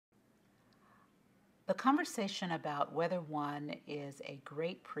The conversation about whether one is a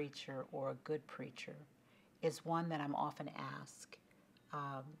great preacher or a good preacher is one that I'm often asked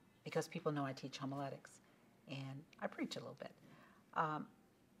um, because people know I teach homiletics and I preach a little bit. Um,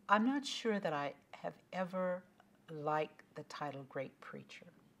 I'm not sure that I have ever liked the title great preacher.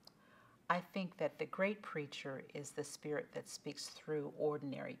 I think that the great preacher is the spirit that speaks through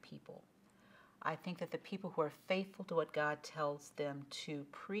ordinary people. I think that the people who are faithful to what God tells them to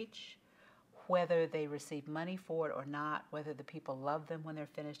preach, whether they receive money for it or not, whether the people love them when they're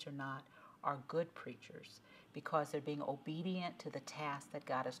finished or not, are good preachers because they're being obedient to the task that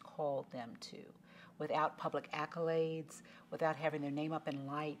God has called them to, without public accolades, without having their name up in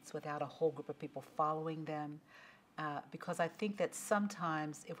lights, without a whole group of people following them. Because I think that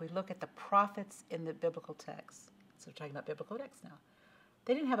sometimes if we look at the prophets in the biblical text, so we're talking about biblical texts now,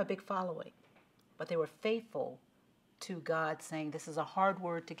 they didn't have a big following, but they were faithful to God saying this is a hard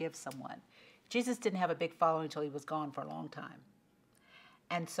word to give someone. Jesus didn't have a big following until he was gone for a long time.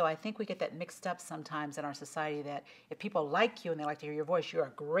 And so I think we get that mixed up sometimes in our society that if people like you and they like to hear your voice, you're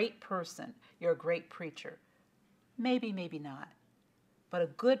a great person, you're a great preacher. Maybe, maybe not. But a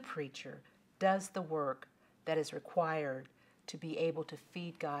good preacher does the work that is required to be able to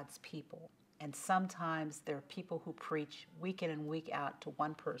feed God's people. And sometimes there are people who preach week in and week out to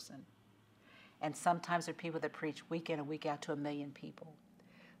one person. And sometimes there are people that preach week in and week out to 1 million people.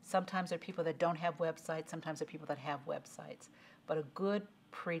 Sometimes there are people that don't have websites. Sometimes there are people that have websites. But a good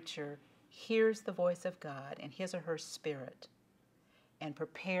preacher hears the voice of God in his or her spirit and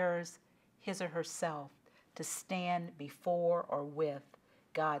prepares his or herself to stand before or with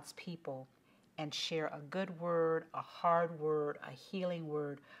God's people and share a good word, a hard word, a healing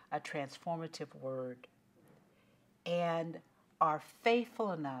word, a transformative word, and are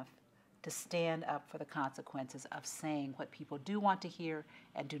faithful enough to stand up for the consequences of saying what people do want to hear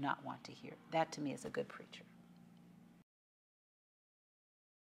and do not want to hear. That to me is a good preacher.